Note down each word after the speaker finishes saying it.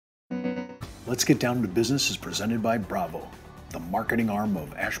Let's Get Down to Business is presented by Bravo, the marketing arm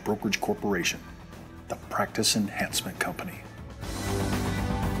of Ash Brokerage Corporation, the practice enhancement company.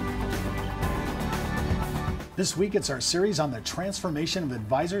 This week it's our series on the transformation of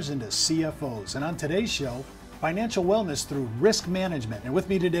advisors into CFOs. And on today's show, financial wellness through risk management. And with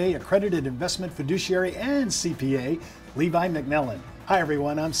me today, accredited investment fiduciary and CPA, Levi McNellan. Hi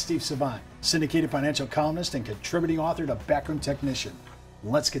everyone, I'm Steve Savant, syndicated financial columnist and contributing author to Backroom Technician.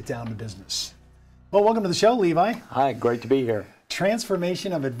 Let's get down to business. Well, welcome to the show, Levi. Hi, great to be here.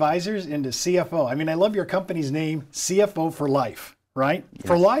 Transformation of advisors into CFO. I mean, I love your company's name, CFO for life, right? Yes.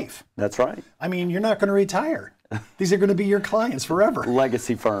 For life. That's right. I mean, you're not going to retire. These are going to be your clients forever.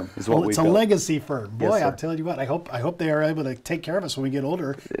 Legacy firm is what it's we a built. Legacy firm. Boy, Yes, I'll tell you what, I hope they are able to take care of us when we get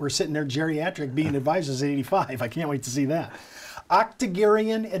older. We're sitting there geriatric being advisors at 85. I can't wait to see that.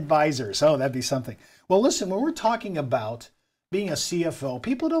 Octogenarian advisors. Oh, that'd be something. Well, listen, when we're talking about being a CFO,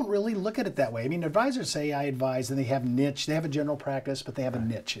 people don't really look at it that way. I mean, advisors say I advise and they have niche, they have a general practice, but they have a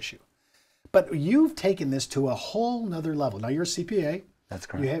niche issue. But you've taken this to a whole nother level. Now you're a CPA. That's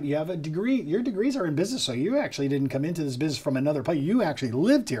correct. You have a degree. Your degrees are in business, so you actually didn't come into this business from another place. You actually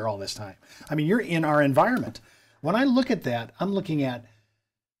lived here all this time. I mean, you're in our environment. When I look at that, I'm looking at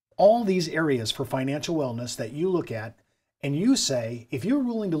all these areas for financial wellness that you look at, and you say, if you're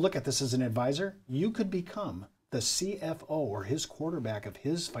willing to look at this as an advisor, you could become the CFO or his quarterback of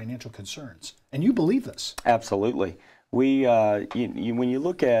his financial concerns. And you believe this. Absolutely. We, when you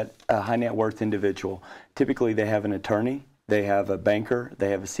look at a high net worth individual, typically they have an attorney, they have a banker, they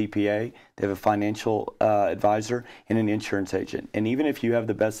have a CPA, they have a financial advisor, and an insurance agent. And even if you have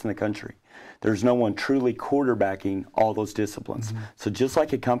the best in the country, there's no one truly quarterbacking all those disciplines. Mm-hmm. So just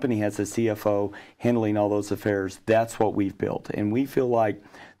like a company has a CFO handling all those affairs, that's what we've built. And we feel like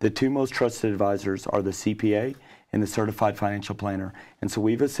the two most trusted advisors are the CPA and the certified financial planner. And so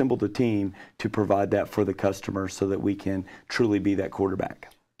we've assembled a team to provide that for the customer so that we can truly be that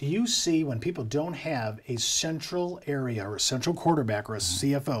quarterback. Do you see when people don't have a central area or a central quarterback or a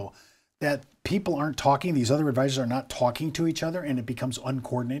CFO that people aren't talking, these other advisors are not talking to each other and it becomes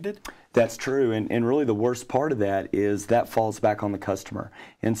uncoordinated? That's true, and really the worst part of that is that falls back on the customer.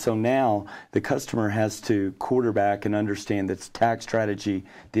 And so now the customer has to quarterback and understand that's tax strategy,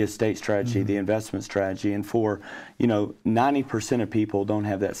 the estate strategy, the investment strategy, and for 90% of people don't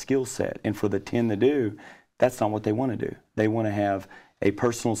have that skill set, and for the 10 that do, that's not what they want to do. They want to have a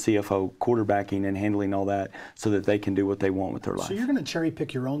personal CFO quarterbacking and handling all that so that they can do what they want with their life. So you're going to cherry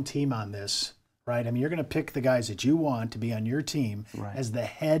pick your own team on this, right? I mean, you're going to pick the guys that you want to be on your team as the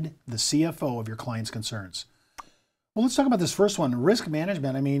head, the CFO of your client's concerns. Well, let's talk about this first one, risk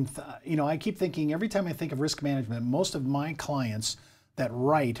management. I mean, I keep thinking, every time I think of risk management, most of my clients that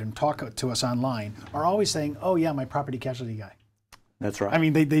write and talk to us online are always saying, oh yeah, my property casualty guy. That's right. I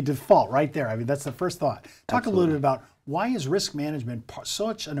mean, they default right there. I mean, that's the first thought. Talk Absolutely. a little bit about why is risk management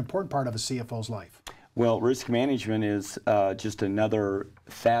such an important part of a CFO's life? Well, risk management is just another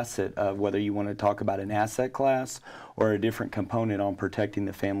facet of whether you want to talk about an asset class or a different component on protecting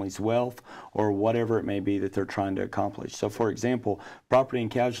the family's wealth or whatever it may be that they're trying to accomplish. So, for example, property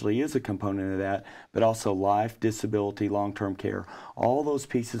and casualty is a component of that, but also life, disability, long-term care. All those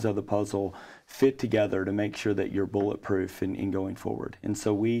pieces of the puzzle fit together to make sure that you're bulletproof in going forward. And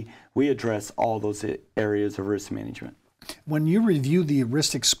so we address all those areas of risk management. When you review the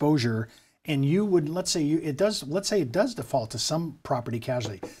risk exposure, and you would, let's say it does default to some property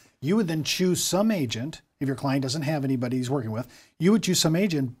casualty, you would then choose some agent. If your client doesn't have anybody he's working with, you would choose some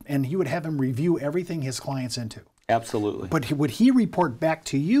agent and he would have him review everything his client's into. Absolutely. But would he report back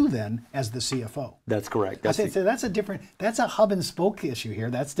to you then as the CFO? That's correct. That's a hub and spoke issue here.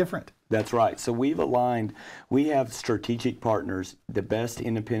 That's different. That's right. So we have strategic partners, the best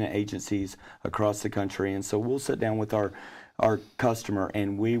independent agencies across the country. And so we'll sit down with our customer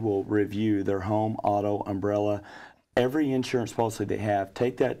and we will review their home, auto, umbrella, every insurance policy they have,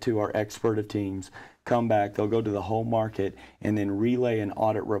 take that to our expert of teams, come back, they'll go to the whole market and then relay an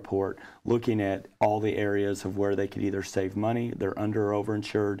audit report looking at all the areas of where they could either save money, they're under or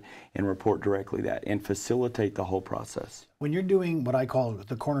overinsured, and report directly that and facilitate the whole process. When you're doing what I call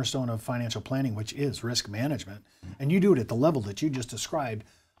the cornerstone of financial planning, which is risk management, and you do it at the level that you just described,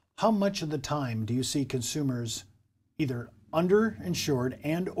 how much of the time do you see consumers either underinsured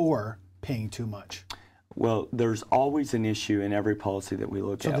and or paying too much? Well, there's always an issue in every policy that we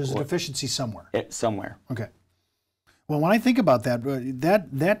look at. So there's a deficiency somewhere. Somewhere. Okay. Well, when I think about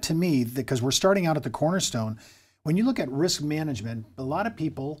that to me, because we're starting out at the cornerstone, when you look at risk management, a lot of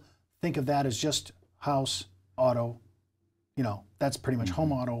people think of that as just house, auto, that's pretty much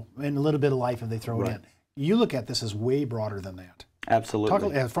home auto, and a little bit of life if they throw it in. You look at this as way broader than that.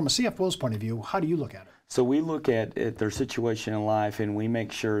 Absolutely. From a CFO's point of view, how do you look at it? So we look at their situation in life, and we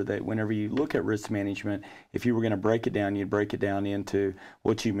make sure that whenever you look at risk management, if you were going to break it down, you'd break it down into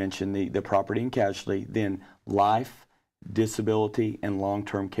what you mentioned, the property and casualty, then life, disability, and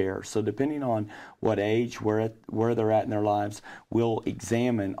long-term care. So depending on what age, where they're at in their lives, we'll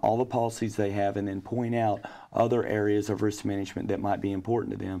examine all the policies they have and then point out other areas of risk management that might be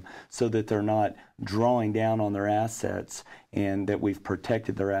important to them so that they're not drawing down on their assets and that we've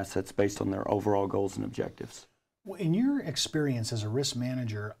protected their assets based on their overall goals and objectives. In your experience as a risk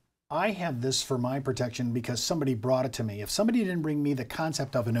manager, I have this for my protection because somebody brought it to me. If somebody didn't bring me the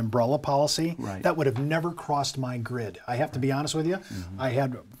concept of an umbrella policy, that would have never crossed my grid. I have to be honest with you. I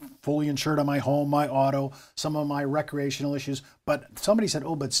had fully insured on my home, my auto, some of my recreational issues, but somebody said,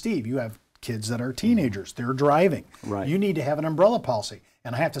 oh, but Steve, you have kids that are teenagers. They're driving. You need to have an umbrella policy.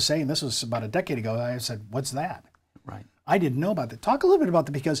 And I have to say, and this was about a decade ago, I said, what's that? I didn't know about that. Talk a little bit about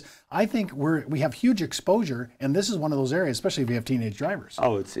that, because I think we have huge exposure, and this is one of those areas, especially if you have teenage drivers.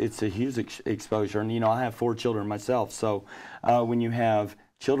 Oh, it's a huge exposure, and you know, I have 4 children myself. So when you have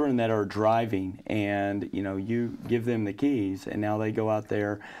children that are driving, and you know, you give them the keys, and now they go out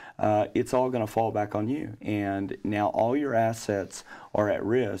there, it's all going to fall back on you. And now all your assets are at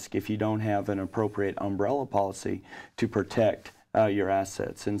risk if you don't have an appropriate umbrella policy to protect your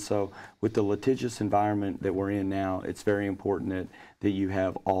assets. And so with the litigious environment that we're in now, it's very important that you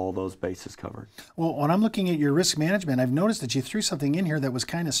have all those bases covered. Well, when I'm looking at your risk management, I've noticed that you threw something in here that was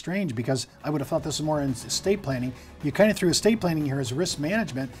kind of strange, because I would have thought this was more in estate planning. You kind of threw estate planning here as risk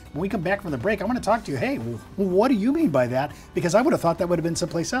management. When we come back from the break, I want to talk to you. Hey, well, what do you mean by that? Because I would have thought that would have been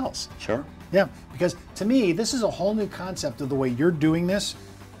someplace else. Sure. Yeah, because to me, this is a whole new concept of the way you're doing this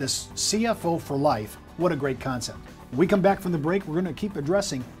CFO for life. What a great concept. When we come back from the break, we're going to keep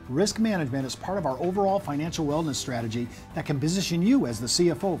addressing risk management as part of our overall financial wellness strategy that can position you as the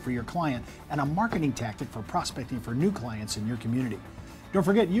CFO for your client and a marketing tactic for prospecting for new clients in your community. Don't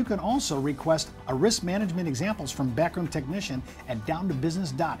forget, you can also request a risk management examples from backroom technician at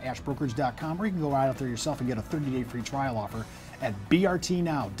downtobusiness.ashbrokerage.com, or you can go right out there yourself and get a 30-day free trial offer at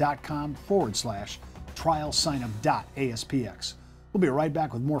brtnow.com/trial-signup.aspx. We'll be right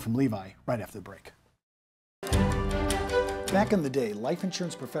back with more from Levi right after the break. Back in the day, life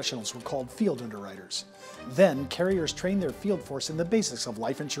insurance professionals were called field underwriters. Then, carriers trained their field force in the basics of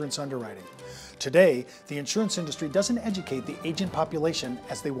life insurance underwriting. Today, the insurance industry doesn't educate the agent population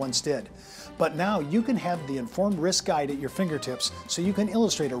as they once did. But now you can have the Informed Risk Guide at your fingertips so you can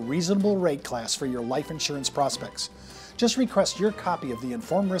illustrate a reasonable rate class for your life insurance prospects. Just request your copy of the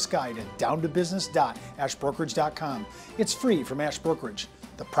Informed Risk Guide at downtobusiness.ashbrokerage.com. It's free from Ash Brokerage,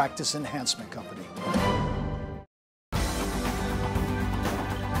 the practice enhancement company.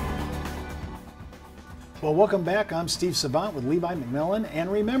 Well, welcome back. I'm Steve Savant with Levi McMillan.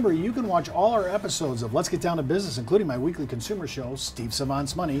 And remember, you can watch all our episodes of Let's Get Down to Business, including my weekly consumer show, Steve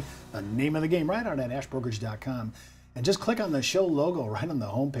Savant's Money, the name of the game, right out at ashbrokerage.com. And just click on the show logo right on the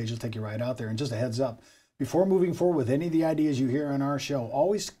homepage. It'll take you right out there. And just a heads up, before moving forward with any of the ideas you hear on our show,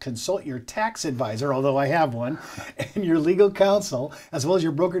 always consult your tax advisor, although I have one, and your legal counsel, as well as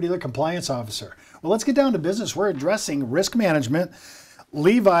your broker-dealer compliance officer. Well, let's get down to business. We're addressing risk management.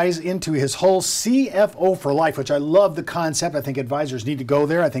 Levi's into his whole CFO for life, which I love the concept. I think advisors need to go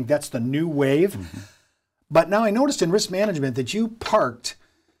there. I think that's the new wave. But now I noticed in risk management that you parked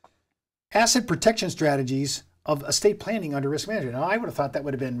asset protection strategies of estate planning under risk management. Now, I would have thought that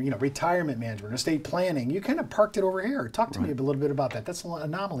would have been, retirement management, estate planning. You kind of parked it over here. Talk to me a little bit about that. That's an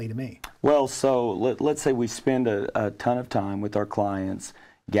anomaly to me. Well, so let's say we spend a ton of time with our clients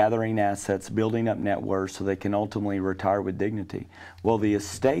gathering assets, building up net worth so they can ultimately retire with dignity. Well, the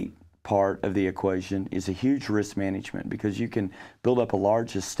estate part of the equation is a huge risk management, because you can build up a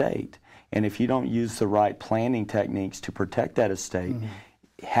large estate, and if you don't use the right planning techniques to protect that estate,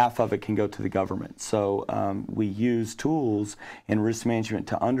 half of it can go to the government. So we use tools in risk management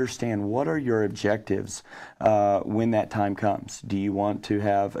to understand what are your objectives when that time comes. Do you want to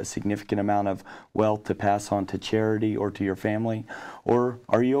have a significant amount of wealth to pass on to charity or to your family? Or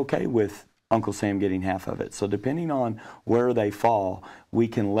are you okay with Uncle Sam getting half of it? So depending on where they fall, we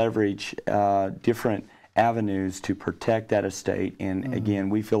can leverage different avenues to protect that estate. And again,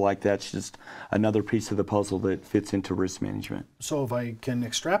 we feel like that's just another piece of the puzzle that fits into risk management. So if I can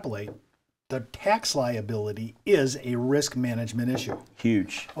extrapolate, the tax liability is a risk management issue.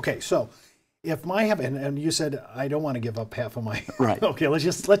 Huge. Okay, so if my and you said I don't want to give up half of my right. Okay, let's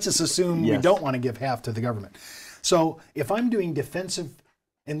just assume we don't want to give half to the government. So if I'm doing defensive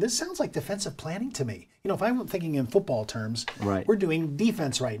And this sounds like defensive planning to me. You know, if I'm thinking in football terms, Right. we're doing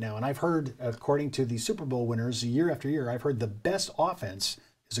defense right now. And I've heard, according to the Super Bowl winners, year after year, I've heard the best offense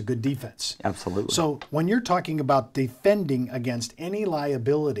is a good defense. Absolutely. So when you're talking about defending against any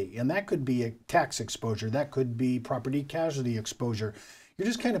liability, and that could be a tax exposure, that could be property casualty exposure, you're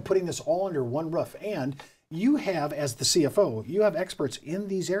just kind of putting this all under one roof. And you have, as the CFO, you have experts in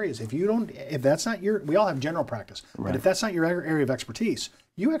these areas. If that's not your, we all have general practice, but if that's not your area of expertise,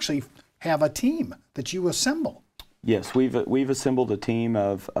 you actually have a team that you assemble. Yes, we've assembled a team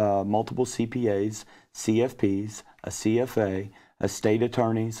of multiple CPAs, CFPs, a CFA, estate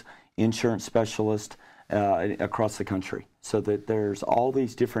attorneys, insurance specialists across the country. So that there's all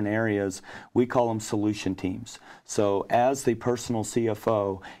these different areas. We call them solution teams. So as the personal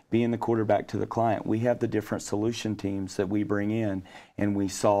CFO, being the quarterback to the client, we have the different solution teams that we bring in and we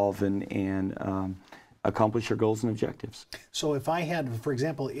solve and accomplish your goals and objectives. So if I had, for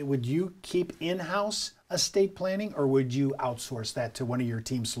example, would you keep in-house estate planning, or would you outsource that to one of your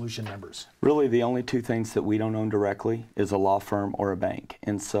team solution members? Really, the only two things that we don't own directly is a law firm or a bank.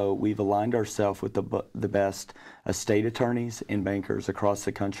 And so we've aligned ourselves with the best estate attorneys and bankers across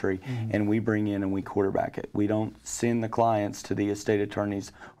the country, and we bring in and we quarterback it. We don't send the clients to the estate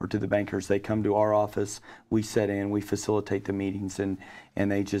attorneys or to the bankers. They come to our office, we set in, we facilitate the meetings, and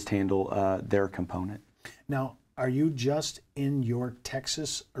they just handle their component. Now, are you just in your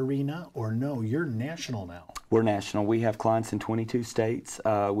Texas arena, or no, you're national now? We're national. We have clients in 22 states.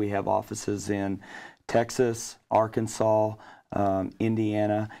 We have offices in Texas, Arkansas,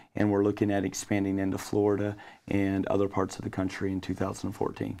 Indiana, and we're looking at expanding into Florida and other parts of the country in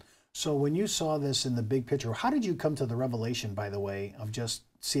 2014. So when you saw this in the big picture, how did you come to the revelation, by the way, of just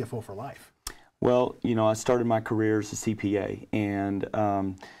CFO for life? Well, you know, I started my career as a CPA,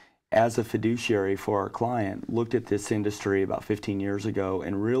 and as a fiduciary for our client, looked at this industry about 15 years ago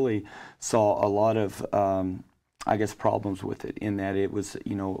and really saw a lot of, I guess, problems with it, in that it was,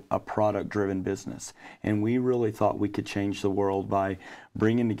 you know, a product-driven business. And we really thought we could change the world by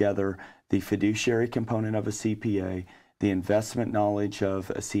bringing together the fiduciary component of a CPA, the investment knowledge of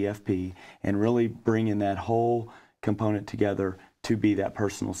a CFP, and really bringing that whole component together to be that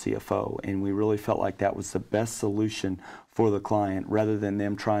personal CFO. And we really felt like that was the best solution for the client, rather than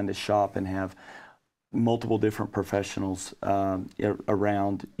them trying to shop and have multiple different professionals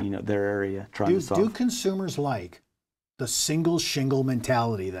around, you know, their area trying to solve. Do consumers like the single shingle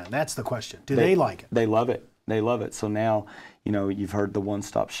mentality then? That's the question. Do they like it? They love it. They love it. So now, you know, you've heard the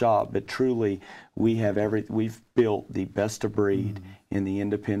one-stop shop, but truly we've built the best of breed in the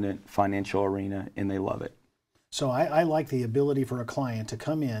independent financial arena, and they love it. So I like the ability for a client to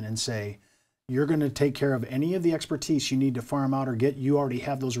come in and say, you're going to take care of any of the expertise you need to farm out or get. You already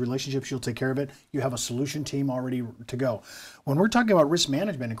have those relationships. You'll take care of it. You have a solution team already to go. When we're talking about risk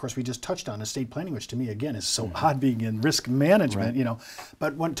management, of course, we just touched on estate planning, which to me, again, is so odd being in risk management, you know.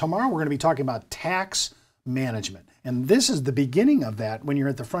 But tomorrow we're going to be talking about tax management. And this is the beginning of that. When you're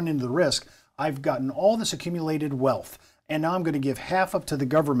at the front end of the risk, I've gotten all this accumulated wealth, and now I'm going to give half up to the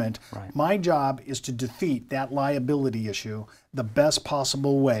government. My job is to defeat that liability issue the best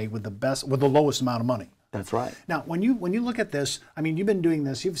possible way with the lowest amount of money. That's right. Now, when you look at this, I mean, you've been doing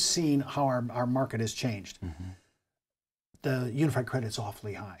this. You've seen how our market has changed. The unified credit's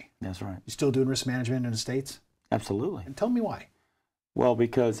awfully high. That's right. You still doing risk management in estates? Absolutely. And tell me why. Well,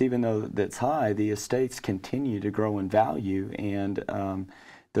 because even though that's high, the estates continue to grow in value, and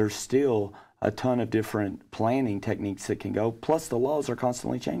there's still a ton of different planning techniques that can go, plus the laws are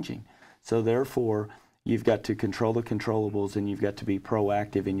constantly changing. So therefore, you've got to control the controllables, and you've got to be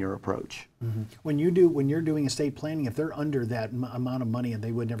proactive in your approach. When you're doing estate planning, if they're under that amount of money and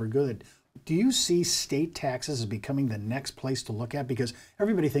they would never good, do you see state taxes as becoming the next place to look at? Because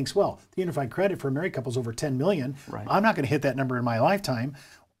everybody thinks, well, the unified credit for married couples over 10 million. I'm not going to hit that number in my lifetime.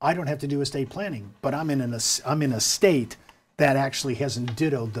 I don't have to do estate planning, but I'm in a state that actually hasn't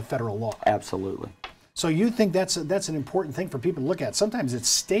dittoed the federal law. Absolutely. So you think that's an important thing for people to look at. Sometimes it's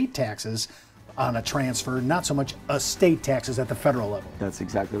state taxes on a transfer, not so much estate taxes at the federal level. That's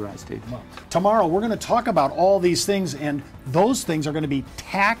exactly right, Steve. Well, tomorrow we're going to talk about all these things, and those things are going to be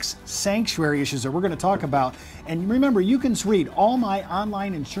tax sanctuary issues that we're going to talk about. And remember, you can read all my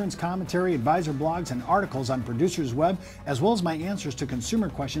online insurance commentary, advisor blogs, and articles on Producers Web, as well as my answers to consumer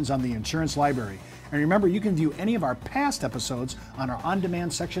questions on the Insurance Library. And remember, you can view any of our past episodes on our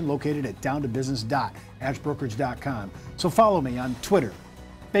on-demand section located at downtobusiness.ashbrokerage.com. So follow me on Twitter,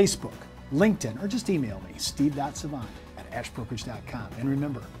 Facebook, LinkedIn, or just email me, steve.savant@ashbrokerage.com. And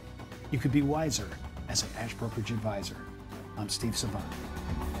remember, you could be wiser as an Ash Brokerage advisor. I'm Steve Savant.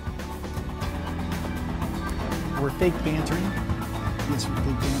 We're fake bantering. Yes, we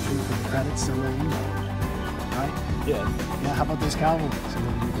think damn true for the credits to roll in. Right? Yeah. Yeah, how about those Cowboys? So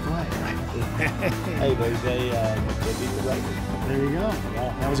they need to play, right? Hey, they beat the Raiders. There you go.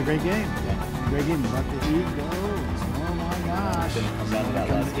 Yeah. That was a great game. Yeah. Great game. But the Eagles, oh my gosh. It's gonna come down to that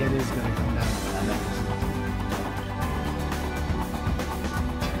last game. It is